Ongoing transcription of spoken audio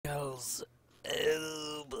Rebels.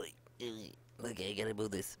 Oh boy. Okay, I gotta move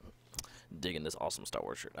this. Digging this awesome Star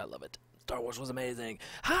Wars shirt. I love it. Star Wars was amazing.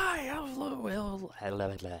 Hi,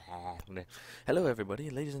 hello everybody,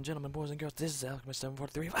 ladies and gentlemen, boys and girls. This is Alchemy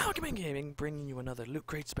 743 of Alchemy Gaming, bringing you another Loot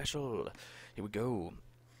Crate special. Here we go.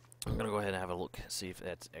 I'm gonna go ahead and have a look, see if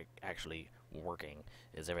that's actually working.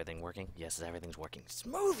 Is everything working? Yes, everything's working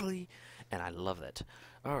smoothly, and I love that.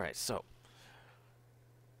 Alright, so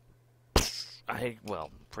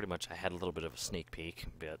pretty much I had a little bit of a sneak peek,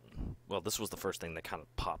 but, well, this was the first thing that kind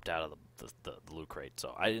of popped out of the Loot Crate,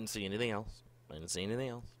 so I didn't see anything else.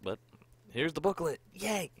 But here's the booklet.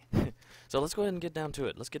 Yay! So let's go ahead and get down to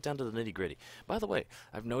it. Let's get down to the nitty-gritty. By the way,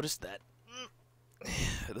 I've noticed that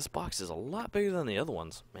this box is a lot bigger than the other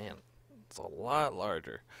ones. Man, it's a lot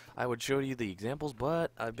larger. I would show you the examples,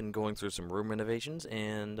 but I've been going through some room renovations,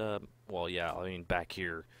 and, well, yeah, I mean, back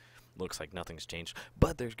here looks like nothing's changed,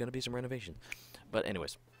 but there's going to be some renovations. But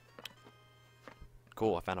anyways,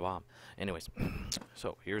 cool, I found a bomb. Anyways,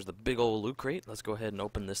 so here's the big old Loot Crate. Let's go ahead and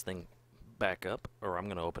open this thing back up, or I'm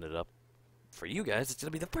going to open it up. For you guys, it's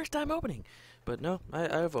going to be the first time opening. But no,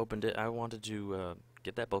 I've opened it. I wanted to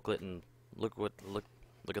get that booklet and look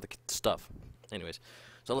at the stuff. Anyways,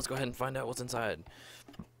 so let's go ahead and find out what's inside.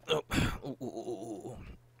 Oh,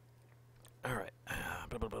 all right.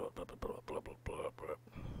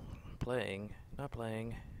 Playing, not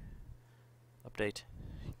playing. Update.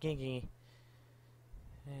 Gingy.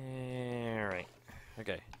 Alright.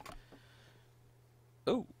 Okay.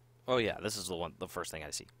 Oh yeah, this is the first thing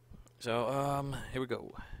I see. So, here we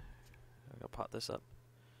go. I'm gonna pot this up.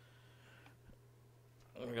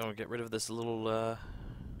 We're gonna get rid of this little,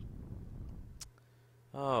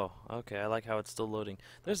 oh, okay, I like how it's still loading.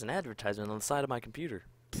 There's an advertisement on the side of my computer.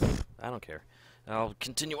 I don't care. I'll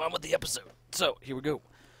continue on with the episode. So, here we go.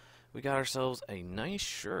 We got ourselves a nice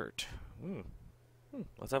shirt.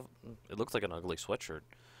 Let's have. It looks like an ugly sweatshirt.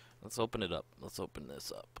 Let's open it up. Let's open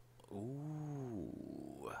this up.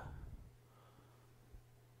 Ooh.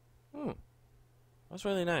 That's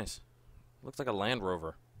really nice. Looks like a Land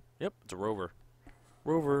Rover. Yep, it's a Rover.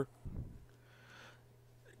 Rover.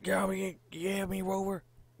 Yeah, me, Rover.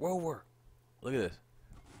 Rover. Look at this.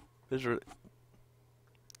 This is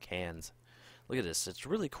cans. Look at this. It's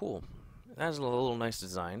really cool. It has a little nice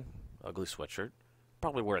design. Ugly sweatshirt.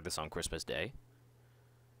 Probably wear this on Christmas Day.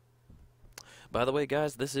 By the way,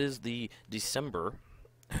 guys, this is the December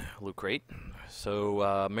Loot Crate.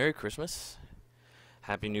 So, Merry Christmas.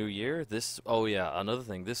 Happy New Year. Oh yeah, another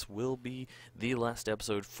thing. This will be the last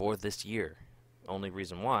episode for this year. Only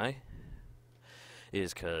reason why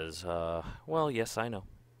is because, well, yes, I know.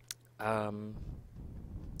 I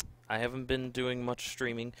haven't been doing much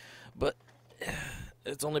streaming, but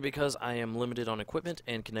it's only because I am limited on equipment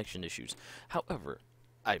and connection issues. However,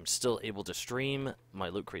 I'm still able to stream my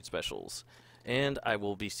Loot Crate specials, and I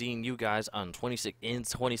will be seeing you guys in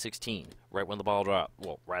 2016, right when the ball drops.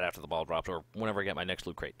 Well, right after the ball drops, or whenever I get my next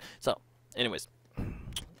Loot Crate. So, anyways,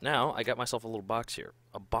 now I got myself a little box here,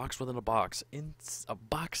 a box within a box, a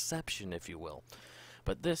boxception, if you will.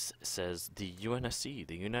 But this says the UNSC,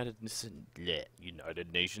 the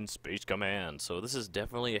United Nations Space Command. So this is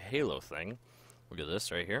definitely a Halo thing. Look at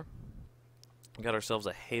this right here. We got ourselves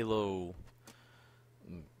a Halo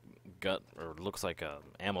gut, or looks like a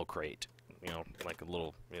ammo crate. You know, like a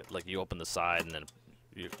little, like you open the side and then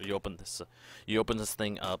you open this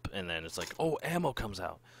thing up and then it's like, oh, ammo comes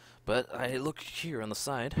out. But I look here on the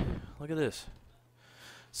side. Look at this.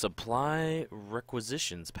 Supply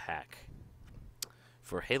requisitions pack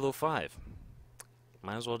for Halo 5.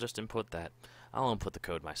 Might as well just input that. I'll input the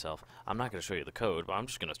code myself. I'm not going to show you the code, but I'm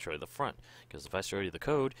just going to show you the front. Because if I show you the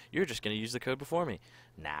code, you're just going to use the code before me.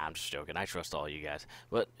 Nah, I'm just joking. I trust all you guys.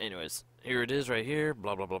 But anyways, here it is right here.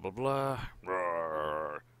 Blah, blah, blah, blah, blah.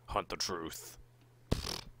 Roar. Hunt the truth.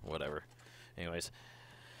 Whatever. Anyways,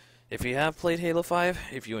 if you have played Halo 5,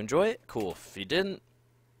 if you enjoy it, cool. If you didn't,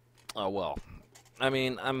 oh well. I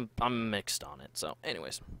mean, I'm mixed on it. So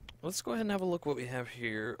anyways, let's go ahead and have a look what we have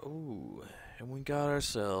here. Ooh. And we got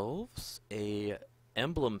ourselves a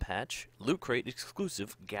emblem patch, Loot Crate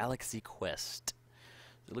exclusive Galaxy Quest.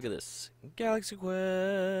 So look at this. Galaxy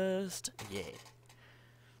Quest. Yay.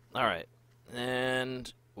 Alright.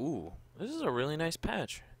 And, ooh, this is a really nice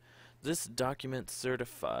patch. This document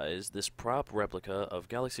certifies this prop replica of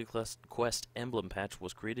Galaxy Quest emblem patch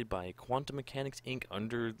was created by Quantum Mechanics Inc.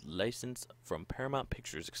 under license from Paramount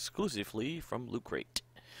Pictures exclusively from Loot Crate.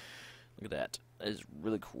 Look at that. That is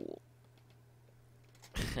really cool.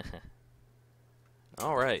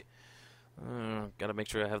 Alright. Gotta make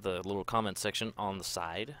sure I have the little comment section on the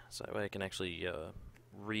side so that way I can actually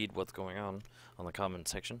read what's going on the comment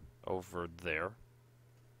section over there.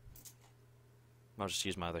 I'll just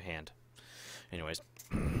use my other hand. Anyways.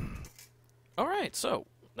 Alright, so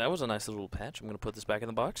that was a nice little patch. I'm going to put this back in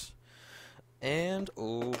the box. And,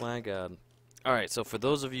 oh my god. Alright, so for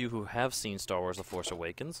those of you who have seen Star Wars The Force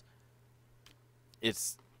Awakens,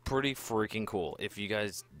 it's pretty freaking cool. If you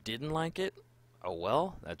guys didn't like it, oh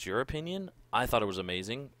well, that's your opinion. I thought it was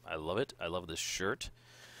amazing. I love it. I love this shirt.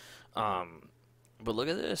 But look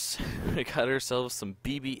at this. We got ourselves some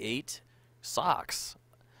BB-8 socks.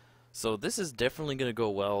 So this is definitely going to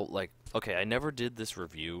go well. Like, okay, I never did this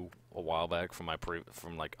review a while back from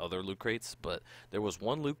like other loot crates, but there was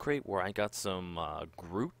one loot crate where I got some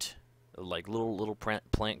Groot, like little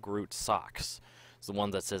plant Groot socks. It's the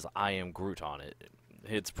one that says I am Groot on it.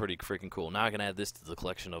 It's pretty freaking cool. Now I can add this to the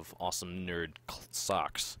collection of awesome nerd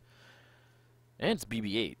socks. And it's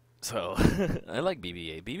BB-8. So, I like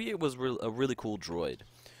BB-8. BB-8 was a really cool droid.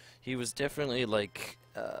 He was definitely like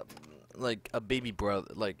a baby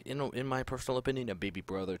brother, like, in my personal opinion, a baby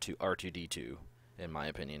brother to R2-D2, in my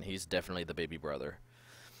opinion. He's definitely the baby brother.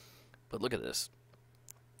 But look at this.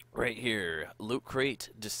 Right here, Loot Crate,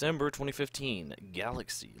 December 2015,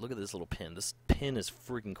 Galaxy. Look at this little pin. This pin is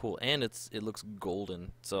freaking cool, and it looks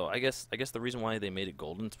golden. So I guess the reason why they made it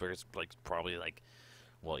golden is because probably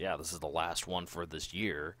well, yeah, this is the last one for this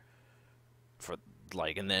year.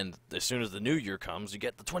 And then as soon as the new year comes, you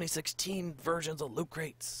get the 2016 versions of Loot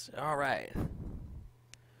Crates. All right.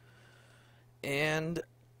 And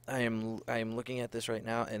I am looking at this right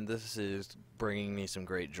now, and this is bringing me some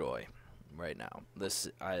great joy right now.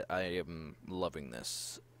 I am loving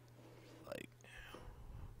this. Like,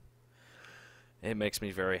 it makes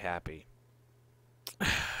me very happy.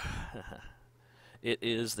 It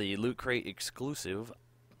is the Loot Crate exclusive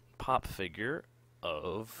pop figure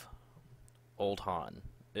of Old Han.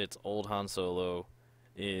 It's Old Han Solo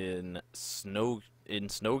in snow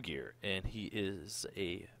gear, and he is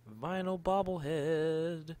a vinyl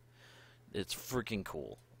bobblehead. It's freaking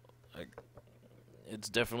cool. Like, it's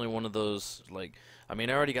definitely one of those, like, I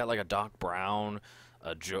mean, I already got like a Doc Brown,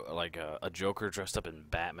 a Joker dressed up in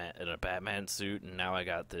a Batman suit, and now I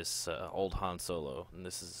got this Old Han Solo, and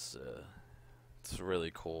this is it's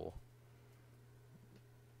really cool.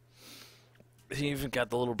 He even got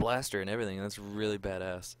the little blaster and everything. That's really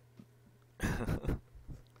badass.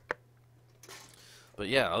 But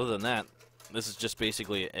yeah, other than that, this is just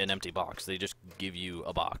basically an empty box. They just give you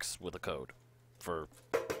a box with a code for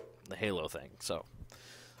the Halo thing. So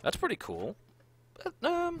that's pretty cool. But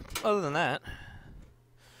other than that,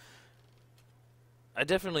 I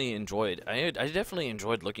definitely enjoyed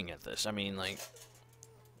looking at this. I mean, like,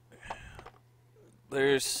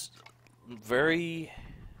 there's very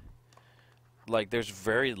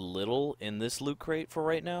little in this loot crate for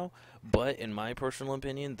right now, but in my personal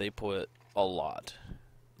opinion, they put a lot.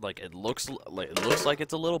 Like, it looks like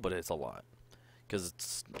it's a little, but it's a lot. Because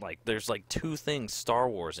it's like there's like 2 things Star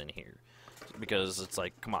Wars in here. Because it's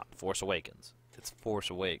like, come on, Force Awakens. It's Force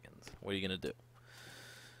Awakens. What are you gonna do?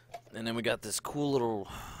 And then we got this cool little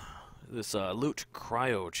loot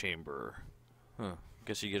cryo chamber. Huh.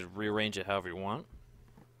 Guess you could rearrange it however you want.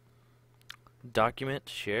 Document,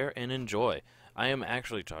 share, and enjoy. I am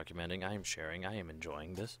actually documenting, I am sharing, I am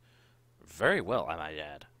enjoying this very well, I might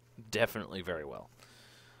add. Definitely very well.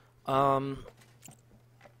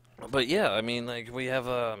 But yeah, I mean, like, we have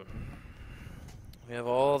all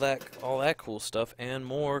that cool stuff and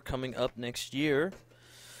more coming up next year.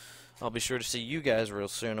 I'll be sure to see you guys real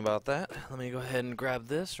soon about that. Let me go ahead and grab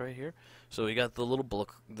this right here. So we got the little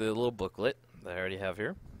booklet that I already have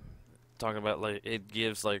here, talking about, like, it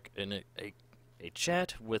gives like a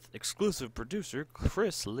chat with exclusive producer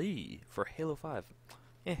Chris Lee for Halo 5.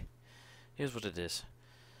 Here's what it is.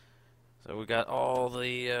 So we got all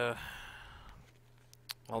the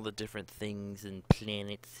different things and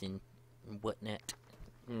planets and whatnot.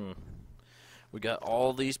 We got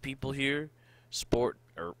all these people here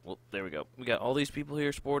there we go. We got all these people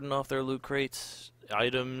here sporting off their loot crates,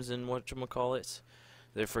 items, and whatchamacallits.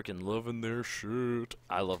 They're freaking loving their shit.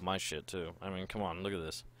 I love my shit too. I mean, come on, look at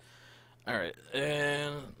this. Alright,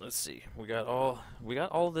 and let's see. We got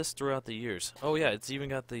all this throughout the years. Oh yeah, it's even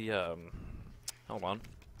got the hold on.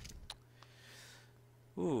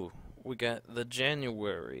 Ooh, we got the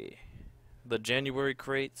January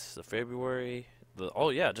crates, the February,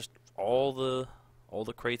 just all the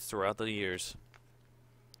crates throughout the years.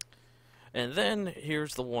 And then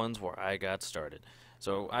here's the ones where I got started.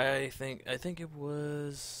 So I think it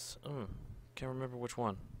was can't remember which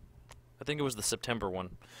one. I think it was the September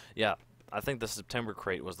one. Yeah, I think the September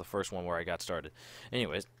crate was the first one where I got started.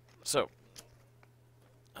 Anyways, so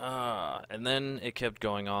And then it kept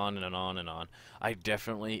going on and on and on. I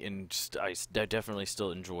definitely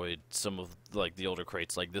still enjoyed some of like the older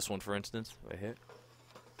crates, like this one for instance, right here.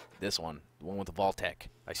 This one, the one with the Vault-Tec.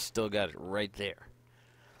 I still got it right there.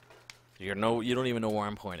 You don't even know where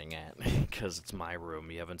I'm pointing at, because it's my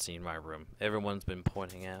room. You haven't seen my room. Everyone's been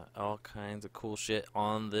pointing out all kinds of cool shit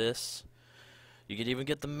on this. You could even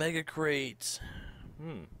get the Mega Crate.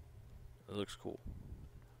 It looks cool.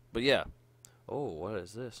 But yeah. Oh, what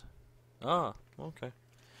is this? Ah, okay.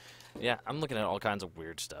 Yeah, I'm looking at all kinds of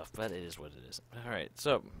weird stuff, but it is what it is. Alright,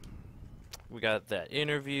 so we got that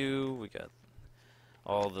interview, we got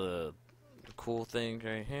all the cool things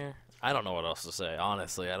right here. I don't know what else to say,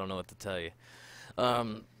 honestly. I don't know what to tell you.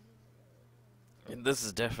 This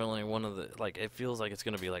is definitely one of the, like, it feels like it's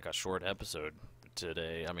going to be like a short episode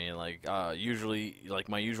today. I mean, like, usually, like,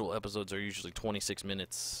 my usual episodes are usually 26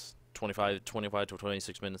 minutes, 25 to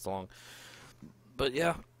 26 minutes long. But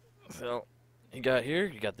yeah, so you got here,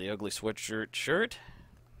 you got the ugly sweatshirt shirt,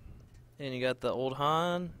 and you got the old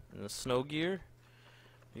Han and the snow gear.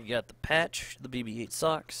 You got the patch, the BB-8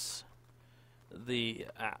 socks, the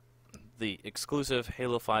exclusive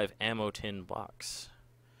Halo 5 ammo tin box.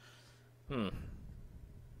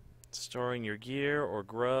 Storing your gear or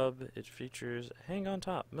grub, it features a hang on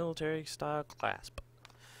top military style clasp.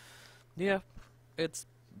 Yeah, it's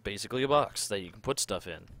basically a box that you can put stuff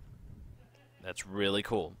in. That's really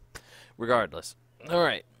cool. Regardless.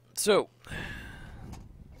 Alright, so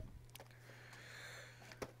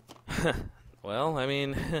well, I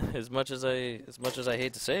mean, as much as I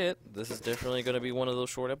hate to say it, this is definitely going to be one of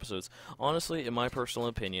those short episodes. Honestly, in my personal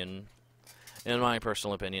opinion,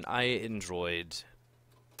 I enjoyed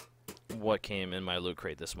what came in my loot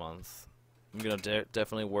crate this month. I'm going to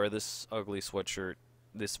definitely wear this ugly sweatshirt,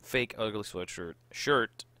 this fake ugly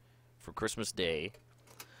shirt for Christmas Day.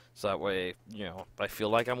 So that way, you know, I feel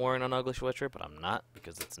like I'm wearing an ugly sweatshirt, but I'm not,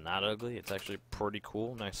 because it's not ugly. It's actually pretty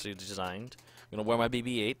cool, nicely designed. I'm going to wear my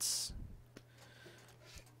BB-8s.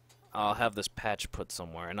 I'll have this patch put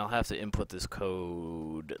somewhere, and I'll have to input this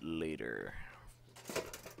code later.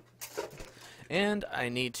 And I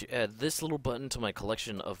need to add this little button to my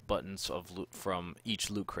collection of buttons of loot from each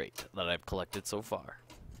loot crate that I've collected so far.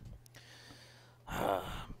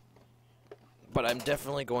 But I'm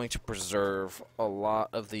definitely going to preserve a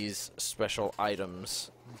lot of these special items,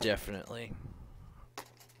 definitely.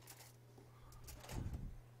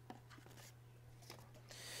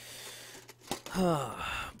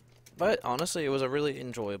 But honestly, it was a really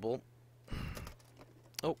enjoyable.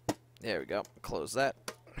 Oh, there we go. Close that.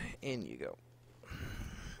 In you go.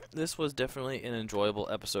 This was definitely an enjoyable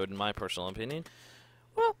episode in my personal opinion.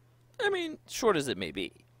 Well, I mean, short as it may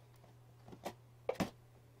be.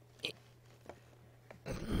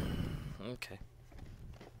 Okay.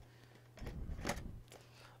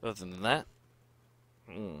 Other than that,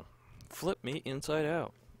 flip me inside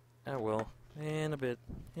out. I will. In a bit.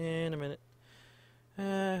 In a minute.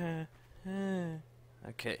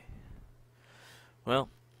 Okay. Well,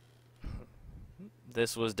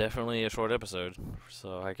 this was definitely a short episode,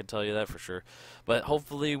 so I can tell you that for sure. But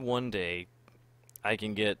hopefully one day I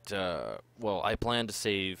can get, well, I plan to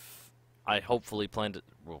save, I hopefully plan to,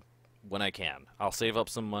 well, when I can. I'll save up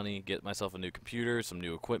some money, get myself a new computer, some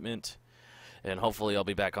new equipment, and hopefully I'll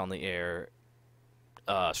be back on the air,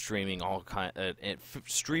 streaming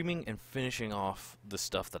streaming and finishing off the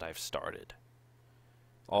stuff that I've started.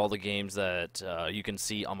 All the games that you can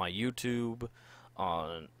see on my YouTube,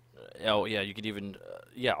 on, oh yeah, you could even,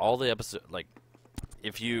 yeah, all the episodes, like,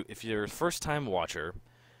 if you're a first time watcher,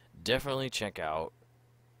 definitely check out,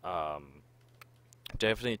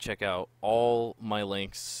 all my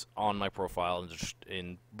links on my profile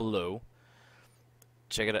in below.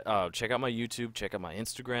 Check it out. Check out my YouTube. Check out my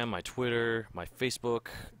Instagram, my Twitter, my Facebook.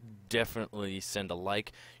 Definitely send a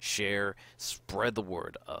like, share, spread the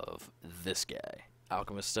word of this guy,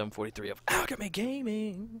 Alchemist743 of Alchemy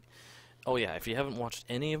Gaming. Oh yeah, if you haven't watched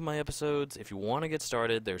any of my episodes, if you want to get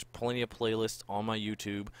started, there's plenty of playlists on my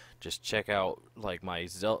YouTube. Just check out like my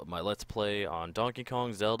Let's Play on Donkey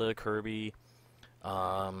Kong, Zelda, Kirby,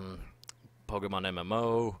 Pokemon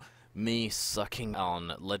MMO, me sucking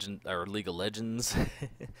on League of Legends.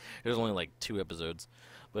 There's only like 2 episodes,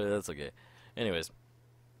 but that's okay. Anyways,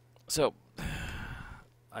 so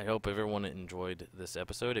I hope everyone enjoyed this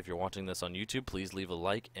episode. If you're watching this on YouTube, please leave a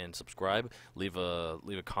like and subscribe. Leave a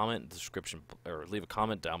comment in the description, or leave a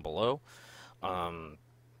comment down below.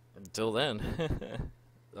 Until then,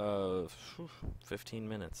 15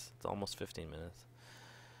 minutes. It's almost 15 minutes.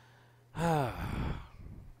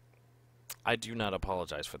 I do not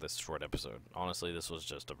apologize for this short episode. Honestly, this was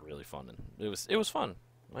just a really fun. It was fun.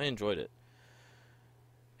 I enjoyed it.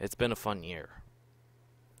 it's been a fun year.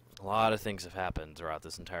 A lot of things have happened throughout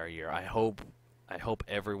this entire year. I hope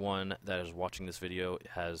everyone that is watching this video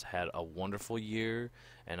has had a wonderful year,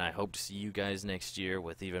 and I hope to see you guys next year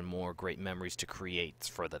with even more great memories to create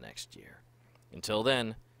for the next year. Until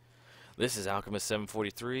then, this is Alchemist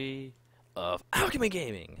 743 of Alchemy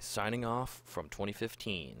Gaming, signing off from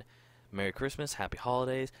 2015. Merry Christmas, Happy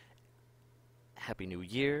Holidays, Happy New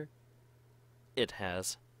Year. It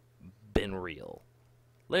has been real.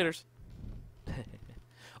 Laters.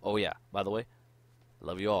 Oh yeah, by the way,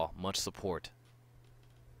 love you all. Much support.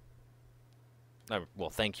 Well,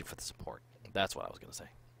 thank you for the support. That's what I was going to say.